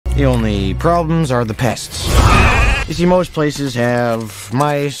The only problems are the pests. You see, most places have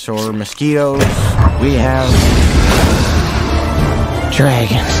mice or mosquitoes. We have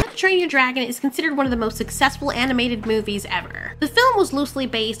dragons. Train Your Dragon is considered one of the most successful animated movies ever. The film was loosely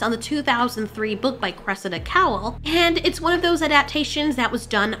based on the 2003 book by Cressida Cowell, and it's one of those adaptations that was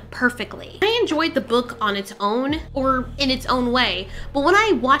done perfectly. I enjoyed the book on its own, or in its own way, but when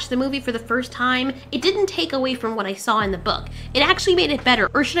I watched the movie for the first time, it didn't take away from what I saw in the book. It actually made it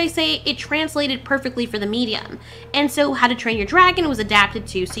better, or should I say, it translated perfectly for the medium. And so How to Train Your Dragon was adapted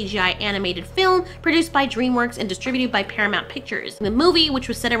to CGI animated film, produced by DreamWorks and distributed by Paramount Pictures. The movie, which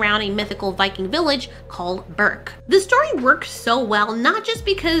was set around a mythical Viking village called Berk. The story worked so well, not just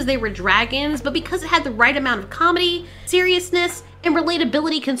because they were dragons, but because it had the right amount of comedy, seriousness, and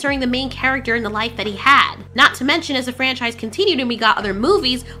relatability concerning the main character and the life that he had. Not to mention, as the franchise continued and we got other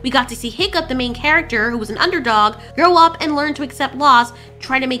movies, we got to see Hiccup, the main character, who was an underdog, grow up and learn to accept loss,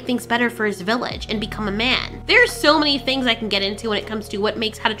 try to make things better for his village, and become a man. There's so many things I can get into when it comes to what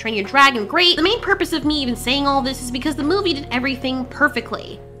makes How to Train Your Dragon great. The main purpose of me even saying all this is because the movie did everything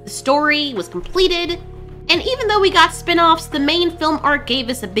perfectly. The story was completed, and even though we got spin-offs, the main film arc gave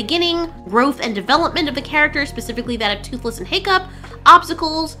us a beginning, growth, and development of the characters, specifically that of Toothless and Hiccup,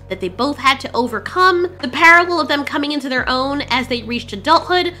 obstacles that they both had to overcome, the parallel of them coming into their own as they reached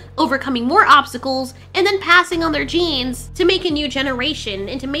adulthood, overcoming more obstacles, and then passing on their genes to make a new generation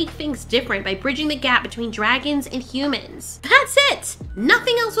and to make things different by bridging the gap between dragons and humans. That's it!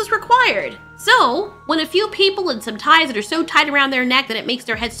 Nothing else was required. So, when a few people and some ties that are so tight around their neck that it makes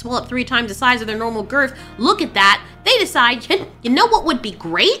their head swell up 3 times the size of their normal girth look at that, they decide, you know what would be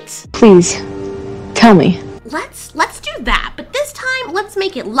great? Please, tell me. Let's do that, but this time let's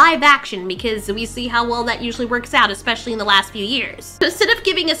make it live action because we see how well that usually works out, especially in the last few years. So instead of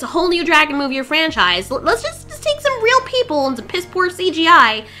giving us a whole new dragon movie or franchise, let's just take some real people and some piss poor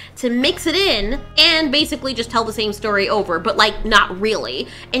CGI to mix it in and basically just tell the same story over, but like not really,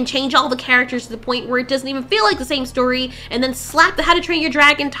 and change all the characters to the point where it doesn't even feel like the same story, and then slap the How to Train Your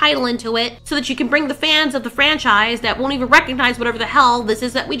Dragon title into it so that you can bring the fans of the franchise that won't even recognize whatever the hell this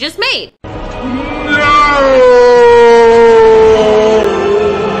is that we just made.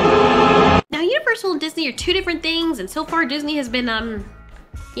 Now, Universal and Disney are 2 different things, and so far Disney has been,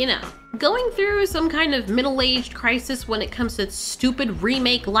 you know, going through some kind of middle-aged crisis when it comes to its stupid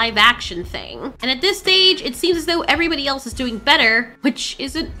remake live-action thing. And at this stage, it seems as though everybody else is doing better, which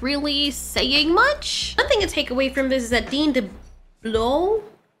isn't really saying much. One thing to take away from this is that Dean DeBlois,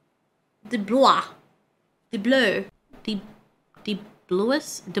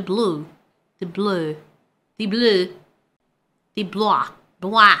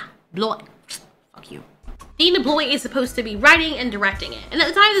 fuck you. Dean DeBlois is supposed to be writing and directing it. And at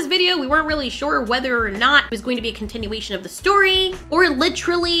the time of this video, we weren't really sure whether or not it was going to be a continuation of the story or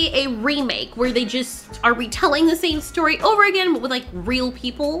literally a remake where they just are retelling the same story over again, but with like real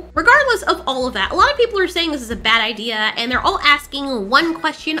people. Regardless of all of that, a lot of people are saying this is a bad idea, and they're all asking one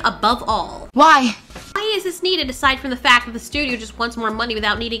question above all. Why? Why is this needed aside from the fact that the studio just wants more money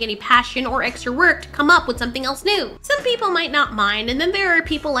without needing any passion or extra work to come up with something else new? Some people might not mind, and then there are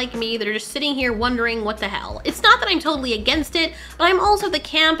people like me that are just sitting here wondering what the hell. It's not that I'm totally against it, but I'm also the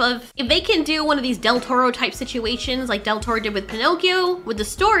camp of if they can do one of these Del Toro type situations like Del Toro did with Pinocchio with the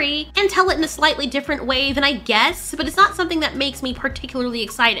story and tell it in a slightly different way, then I guess, but it's not something that makes me particularly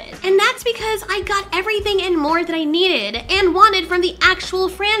excited. And that's because I got everything and more that I needed and wanted from the actual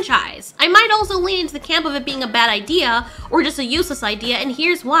franchise. I might also lean into the camp of it being a bad idea or just a useless idea, and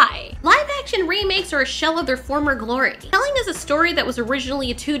here's why. Live action remakes are a shell of their former glory. Telling us a story that was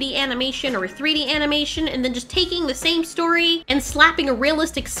originally a 2D animation or a 3D animation and then just taking the same story and slapping a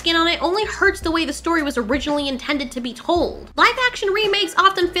realistic skin on it only hurts the way the story was originally intended to be told. Live action remakes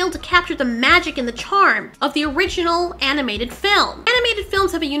often fail to capture the magic and the charm of the original animated film. Animated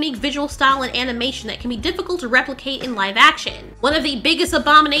films have a unique visual style and animation that can be difficult to replicate in live action. One of the biggest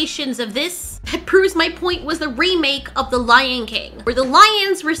abominations of this that proves my point was the remake of The Lion King, where the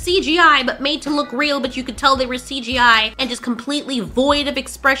lions were CGI but made to look real, but you could tell they were CGI and just completely void of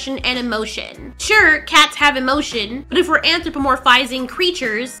expression and emotion. Sure, cats have emotion, but if we're anthropomorphizing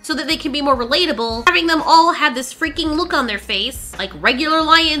creatures so that they can be more relatable, having them all have this freaking look on their face, like regular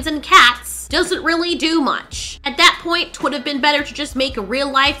lions and cats, doesn't really do much. At that point, it would have been better to just make a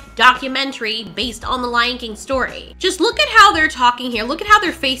real-life documentary based on the Lion King story. Just look at how they're talking here. Look at how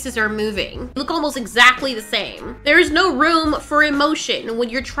their faces are moving. They look almost exactly the same. There is no room for emotion when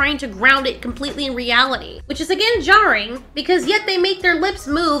you're trying to ground it completely in reality, which is again jarring because yet they make their lips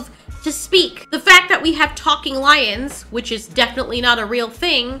move to speak. The fact that we have talking lions, which is definitely not a real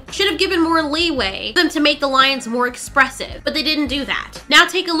thing, should have given more leeway for them to make the lions more expressive, but they didn't do that. Now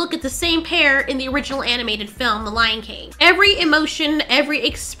take a look at the same pair in the original animated film, The Lion King. Every emotion, every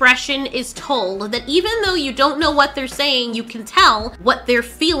expression is told that even though you don't know what they're saying, you can tell what they're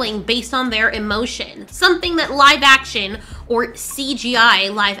feeling based on their emotion. Something that live action or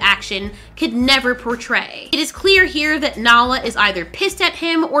CGI live action could never portray. It is clear here that Nala is either pissed at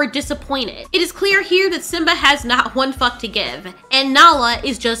him or disappointed. It is clear here that Simba has not one fuck to give, and Nala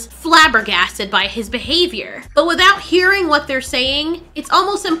is just flabbergasted by his behavior. But without hearing what they're saying, it's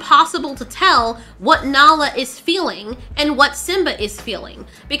almost impossible to tell what Nala is feeling and what Simba is feeling.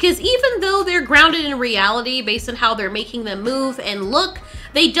 Because even though they're grounded in reality based on how they're making them move and look,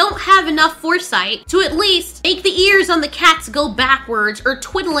 they don't have enough foresight to at least make the ears on the cats go backwards or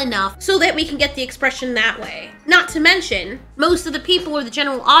twiddle enough so that we can get the expression that way. Not to mention, most of the people or the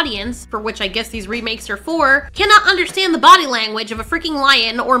general audience, for which I guess these remakes are for, cannot understand the body language of a freaking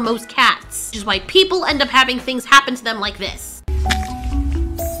lion or most cats, which is why people end up having things happen to them like this.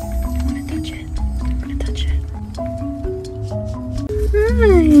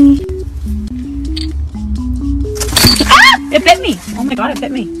 Hi. It bit me. Oh my god, it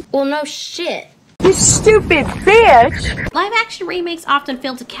bit me. Well, no shit. You stupid bitch! Live-action remakes often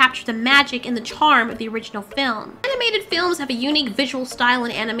fail to capture the magic and the charm of the original film. Animated films have a unique visual style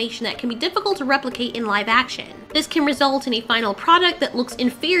and animation that can be difficult to replicate in live action. This can result in a final product that looks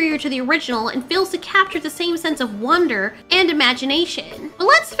inferior to the original and fails to capture the same sense of wonder and imagination. But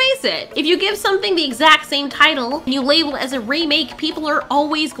let's face it, if you give something the exact same title and you label it as a remake, people are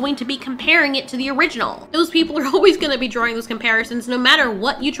always going to be comparing it to the original. Those people are always going to be drawing those comparisons no matter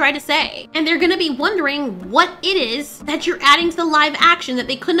what you try to say. And they're going to be wondering what it is that you're adding to the live action that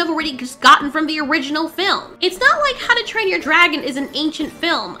they couldn't have already just gotten from the original film. It's not like How to Train Your Dragon is an ancient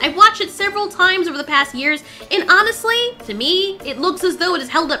film. I've watched it several times over the past years, and honestly, to me, it looks as though it has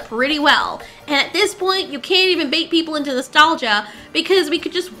held up pretty well. And at this point, you can't even bait people into nostalgia because we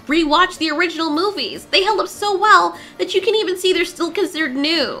could just rewatch the original movies. They held up so well that you can even see they're still considered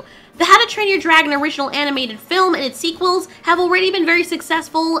new. The How to Train Your Dragon original animated film and its sequels have already been very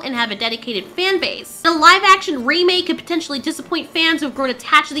successful and have a dedicated fan base. A live-action remake could potentially disappoint fans who have grown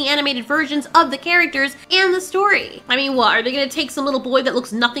attached to the animated versions of the characters and the story. I mean, what, are they gonna take some little boy that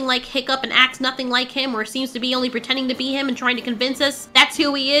looks nothing like Hiccup and acts nothing like him, or seems to be only pretending to be him and trying to convince us that's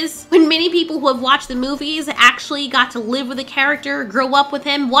who he is? When many people who have watched the movies actually got to live with the character, grow up with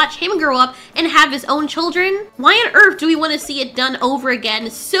him, watch him grow up, and have his own children? Why on earth do we want to see it done over again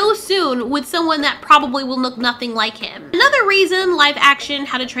so soon with someone that probably will look nothing like him? Another reason live action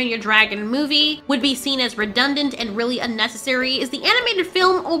How to Train Your Dragon movie would be seen as redundant and really unnecessary is the animated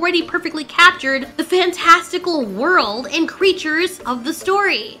film already perfectly captured the fantastical world and creatures of the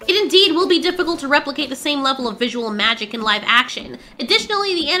story. It indeed will be difficult to replicate the same level of visual magic in live action.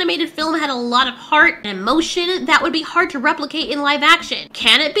 Additionally, the animated film had a lot of heart and emotion that would be hard to replicate in live action.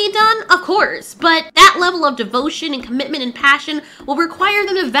 Can it be done? Of course, but that level of devotion and commitment and passion will require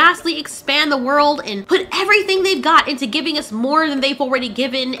them to vastly expand the world and put everything they've got into giving us more than they've already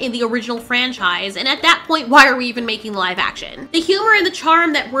given in the original franchise, and at that point, why are we even making live action? The humor and the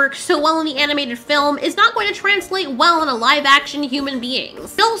charm that worked so well in the animated film is not going to translate well in a live action human being.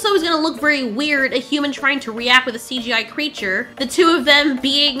 It also is going to look very weird, a human trying to react with a CGI creature, the two of them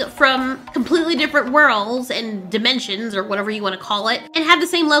being from completely different worlds and dimensions, or whatever you want to call it, and have the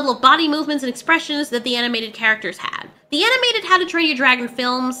same level of body movements and expressions that the animated characters had. The animated How to Train Your Dragon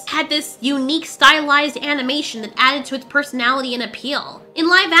films had this unique stylized animation that added to its personality and appeal. In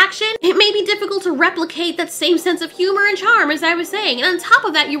live action, it may be difficult to replicate that same sense of humor and charm, as I was saying, and on top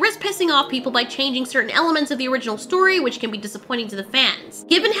of that, you risk pissing off people by changing certain elements of the original story, which can be disappointing to the fans.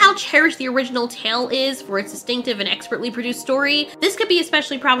 Given how cherished the original tale is for its distinctive and expertly produced story, this could be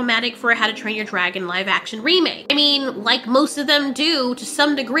especially problematic for a How to Train Your Dragon live action remake. I mean, like most of them do, to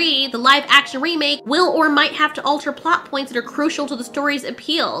some degree, the live action remake will or might have to alter plot points that are crucial to the story's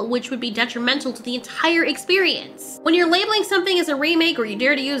appeal, which would be detrimental to the entire experience. When you're labeling something as a remake or you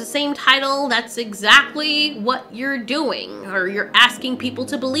dare to use the same title, that's exactly what you're doing, or you're asking people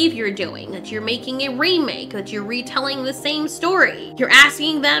to believe you're doing, that you're making a remake, that you're retelling the same story. You're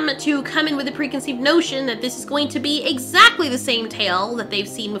asking them to come in with a preconceived notion that this is going to be exactly the same tale that they've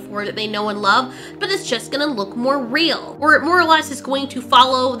seen before, that they know and love, but it's just gonna look more real, or it more or less is going to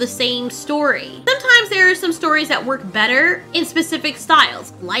follow the same story. Sometimes there are some stories that work better in specific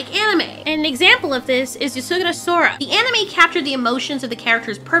styles, like anime. And an example of this is Yasugara Sora. The anime captured the emotions of the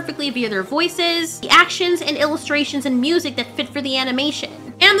characters perfectly via their voices, the actions and illustrations and music that fit for the animation.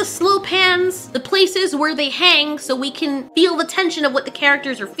 And and the slow pans, the places where they hang so we can feel the tension of what the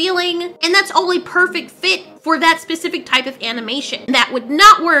characters are feeling, and that's all a perfect fit for that specific type of animation. That would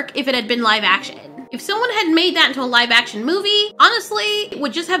not work if it had been live action. If someone had made that into a live action movie, honestly, it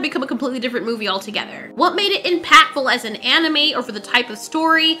would just have become a completely different movie altogether. What made it impactful as an anime or for the type of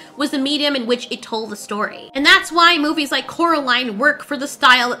story was the medium in which it told the story. And that's why movies like Coraline work for the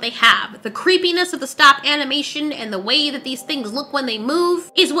style that they have. The creepiness of the stop animation and the way that these things look when they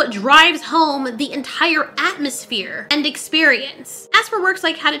move is what drives home the entire atmosphere and experience. As for works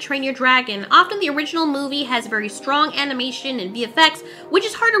like How to Train Your Dragon, often the original movie has very strong animation and VFX, which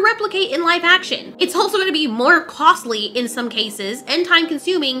is hard to replicate in live action. It's also going to be more costly in some cases and time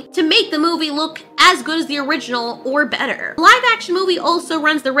consuming to make the movie look as good as the original or better. A live action movie also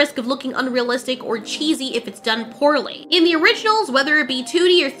runs the risk of looking unrealistic or cheesy if it's done poorly. In the originals, whether it be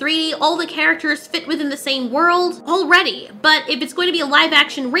 2D or 3D, all the characters fit within the same world already. But if it's going to be a live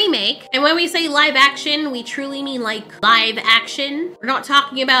action remake, and when we say live action, we truly mean like live action. We're not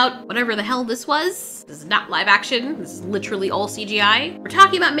talking about whatever the hell this was. This is not live action. This is literally all CGI. We're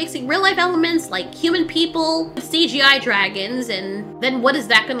talking about mixing real life elements like human people with CGI dragons, and then what is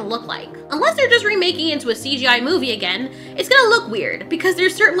that gonna look like? Unless they're just remaking it into a CGI movie again, it's gonna look weird because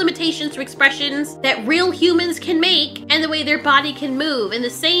there's certain limitations to expressions that real humans can make and the way their body can move. And the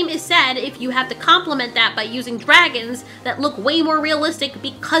same is said if you have to complement that by using dragons that look way more realistic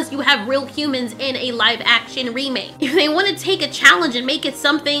because you have real humans in a live action remake. If they want to take a challenge and make it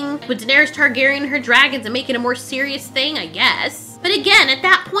something with Daenerys Targaryen and her dragons and make it a more serious thing, I guess. But again, at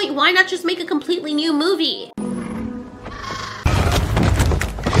that point, why not just make a completely new movie?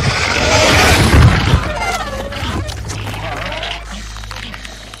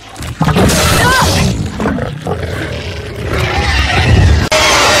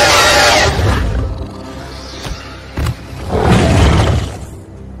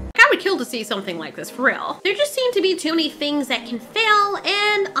 To see something like this, for real. There just seem to be too many things that can fail,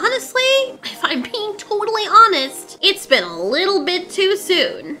 and honestly, if I'm being totally honest, it's been a little bit too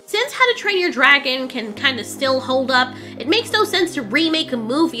soon. Since How to Train Your Dragon can kind of still hold up, it makes no sense to remake a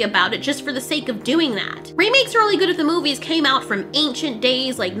movie about it just for the sake of doing that. Remakes are only good if the movies came out from ancient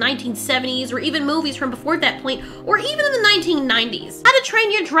days like 1970s, or even movies from before that point, or even in the 1990s. How to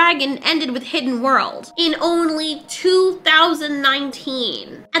Train Your Dragon ended with Hidden World in only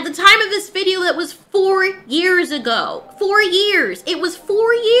 2019. At the time of this video, that was 4 years ago. 4 years. It was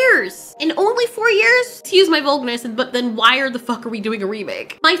 4 years. In only 4 years? Excuse my vulgarness, but then why the fuck are we doing a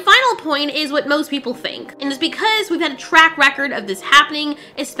remake? My final point is what most people think, and it's because we've had a track record of this happening,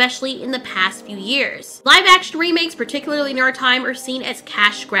 especially in the past few years. Live action remakes, particularly in our time, are seen as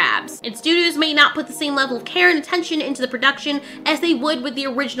cash grabs, and studios may not put the same level of care and attention into the production as they would with the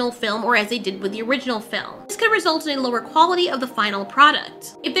original film or as they did with the original film. This could result in a lower quality of the final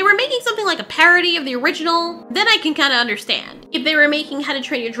product. If they were making something like a parody of the original, then I can kind of understand. If they were making How to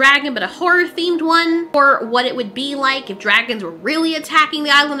Train Your Dragon but a horror-themed one, or what it would be like if dragons were really attacking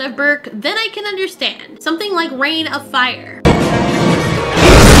the island of Berk, then I can understand. Something like Reign of Fire.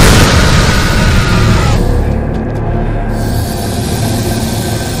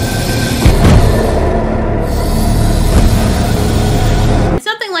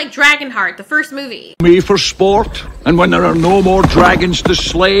 Something like Dragonheart, the first movie. Me for sport, and when there are no more dragons to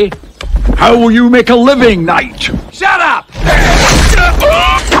slay, how will you make a living, knight? Shut up!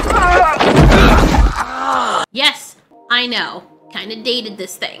 Yes, I know. Kind of dated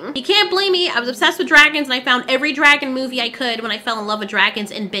this thing. You can't blame me. I was obsessed with dragons and I found every dragon movie I could when I fell in love with dragons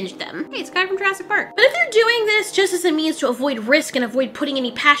and binged them. Hey, it's a guy from Jurassic Park. But if they're doing this just as a means to avoid risk and avoid putting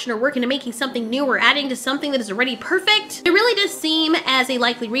any passion or work into making something new or adding to something that is already perfect, it really does seem as a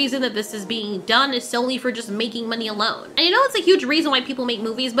likely reason that this is being done is solely for just making money alone. And I know it's a huge reason why people make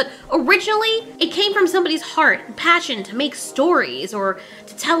movies, but originally it came from somebody's heart and passion to make stories or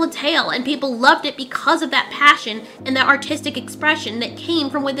to tell a tale, and people loved it because of that passion and that artistic expression that came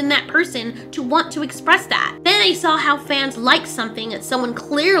from within that person to want to express that. Then they saw how fans like something that someone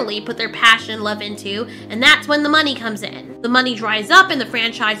clearly put their passion and love into, and that's when the money comes in. The money dries up and the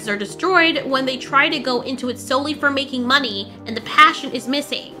franchises are destroyed when they try to go into it solely for making money and the passion is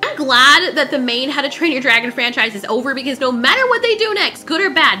missing. I'm glad that the main How to Train Your Dragon franchise is over, because no matter what they do next, good or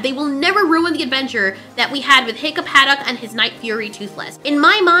bad, they will never ruin the adventure that we had with Hiccup Haddock and his Night Fury Toothless. In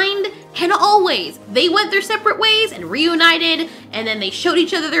my mind, and always, they went their separate ways and reunited, and then they showed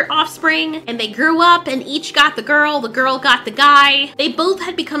each other their offspring, and they grew up and each got the girl got the guy. They both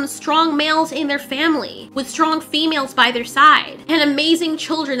had become strong males in their family, with strong females by their side, and amazing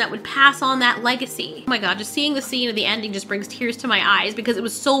children that would pass on that legacy. Oh my god, just seeing the scene of the ending just brings tears to my eyes because it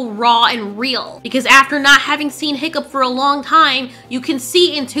was so raw and real. Because after not having seen Hiccup for a long time, you can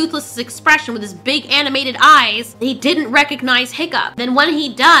see in Toothless's expression with his big animated eyes, he didn't recognize Hiccup. Then when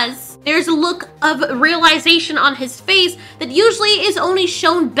he does, there's a look of realization on his face that usually is only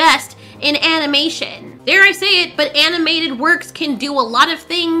shown best in animation. Dare I say it, but animated works can do a lot of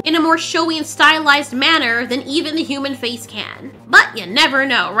things in a more showy and stylized manner than even the human face can. But you never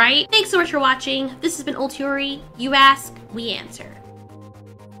know, right? Thanks so much for watching. This has been Ultiori. You ask, we answer.